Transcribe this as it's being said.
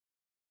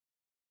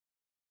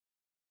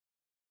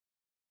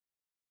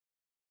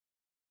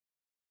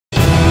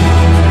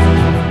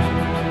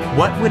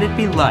What would it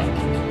be like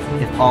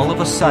if all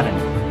of a sudden,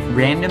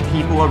 random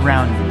people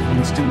around you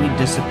instantly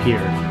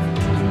disappeared,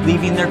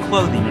 leaving their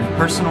clothing and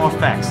personal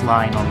effects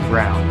lying on the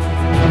ground?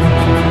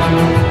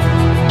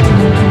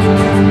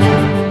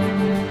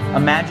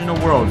 Imagine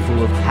a world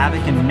full of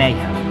havoc and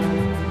mayhem.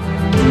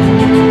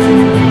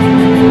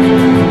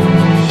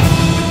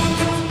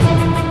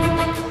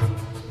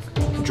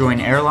 Join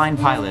airline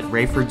pilot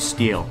Rayford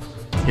Steele,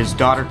 his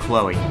daughter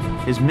Chloe,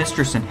 his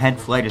mistress and head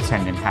flight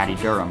attendant Hattie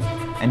Durham,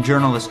 and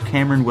journalist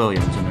Cameron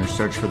Williams in their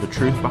search for the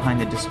truth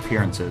behind the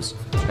disappearances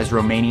as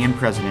Romanian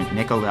President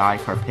Nicolae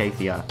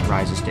Carpathia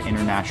rises to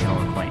international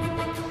acclaim.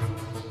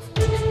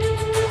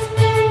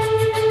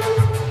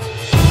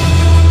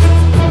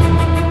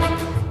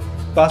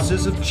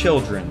 Buses of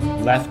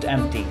children left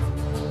empty.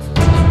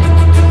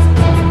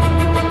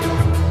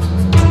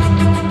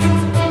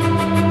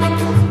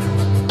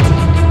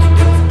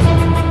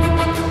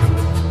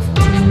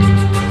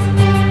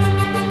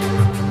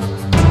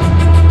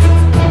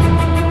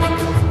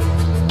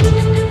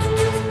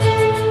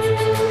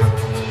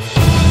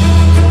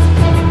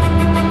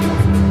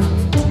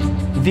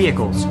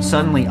 Vehicles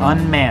suddenly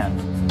unmanned.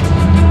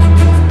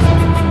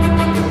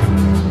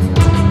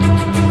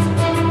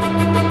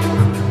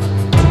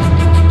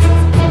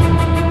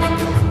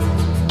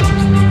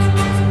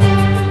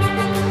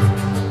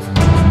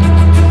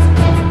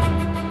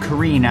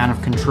 Careen out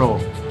of control.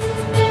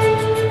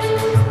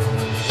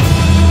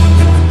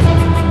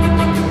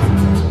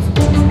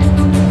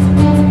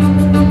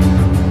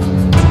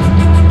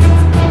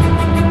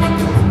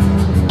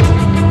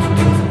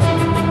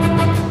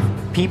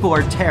 People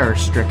are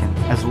terror-stricken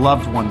as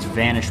loved ones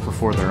vanish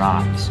before their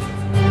eyes.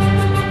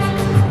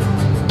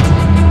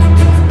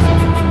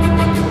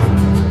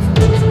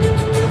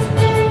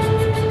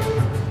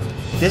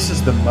 This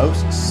is the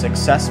most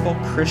successful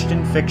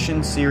Christian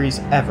fiction series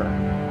ever,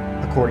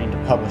 according to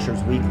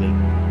Publishers Weekly.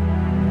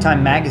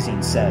 Time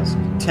magazine says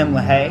Tim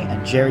Lahaye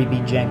and Jerry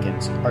B.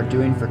 Jenkins are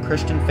doing for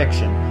Christian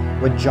fiction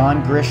what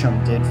John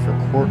Grisham did for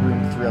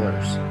courtroom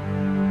thrillers.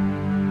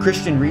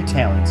 Christian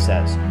Retailing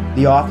says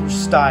the author's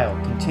style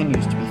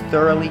continues to be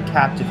thoroughly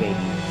captivating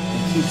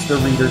and keeps the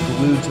reader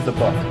glued to the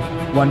book,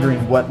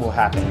 wondering what will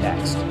happen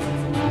next,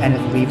 and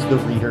it leaves the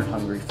reader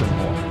hungry for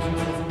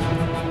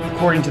more.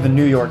 According to the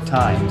New York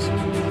Times,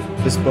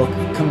 this book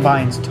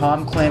combines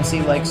Tom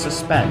Clancy-like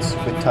suspense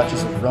with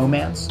touches of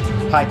romance,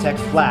 high-tech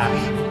flash,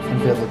 and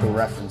biblical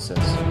references.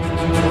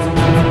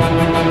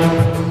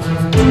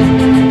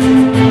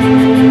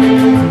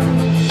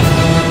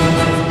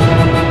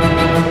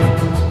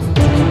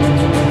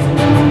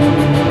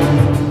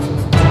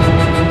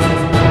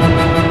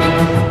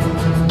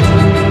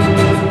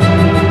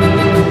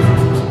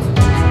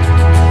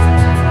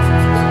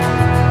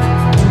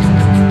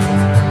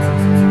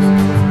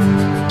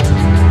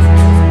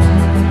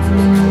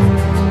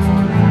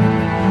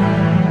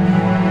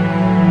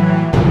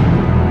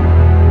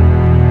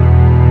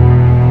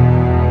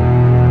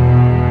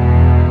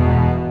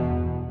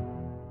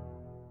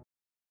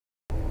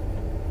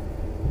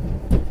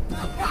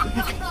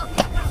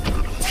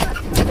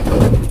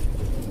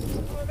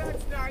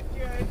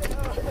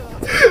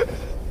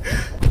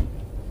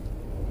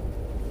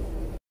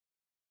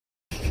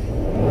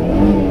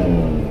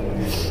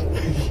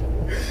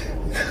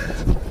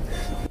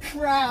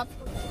 Crap!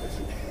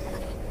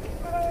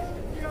 Oh,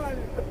 God.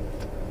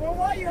 Well,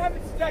 while you have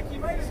it stuck, you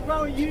might as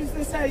well use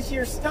this as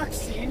your stuck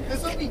scene.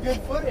 This will be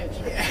good footage.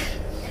 Yeah.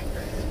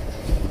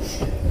 You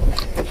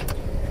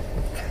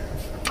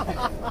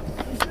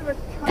should have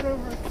cut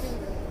over a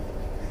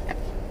finger.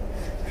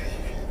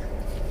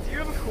 Do you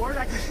have a cord?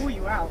 I can pull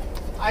you out.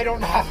 I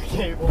don't have a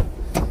cable.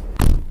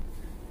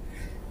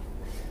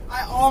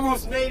 I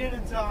almost made it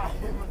in time.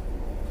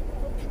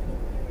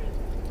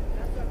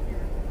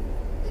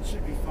 It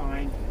should be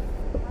fine.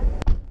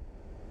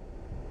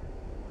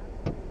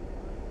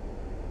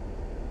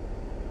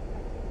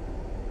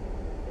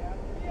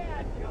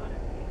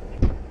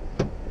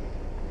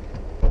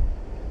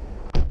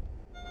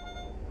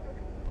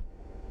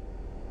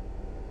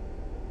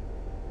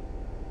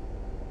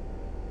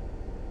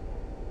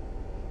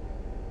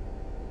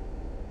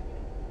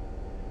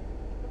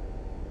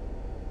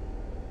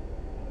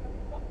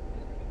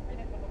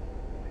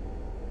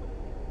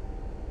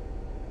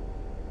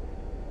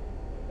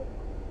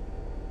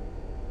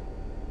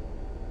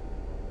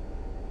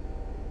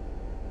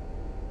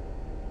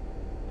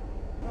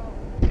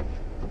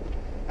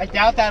 I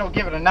doubt that'll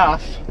give it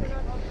enough.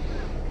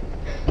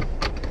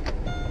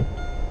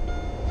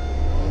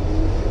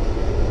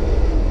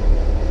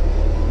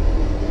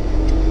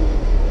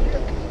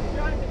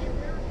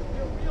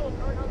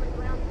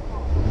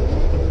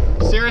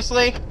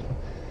 Seriously?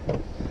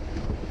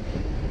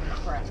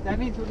 Crap, that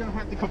means we're gonna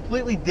have to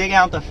completely dig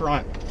out the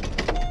front.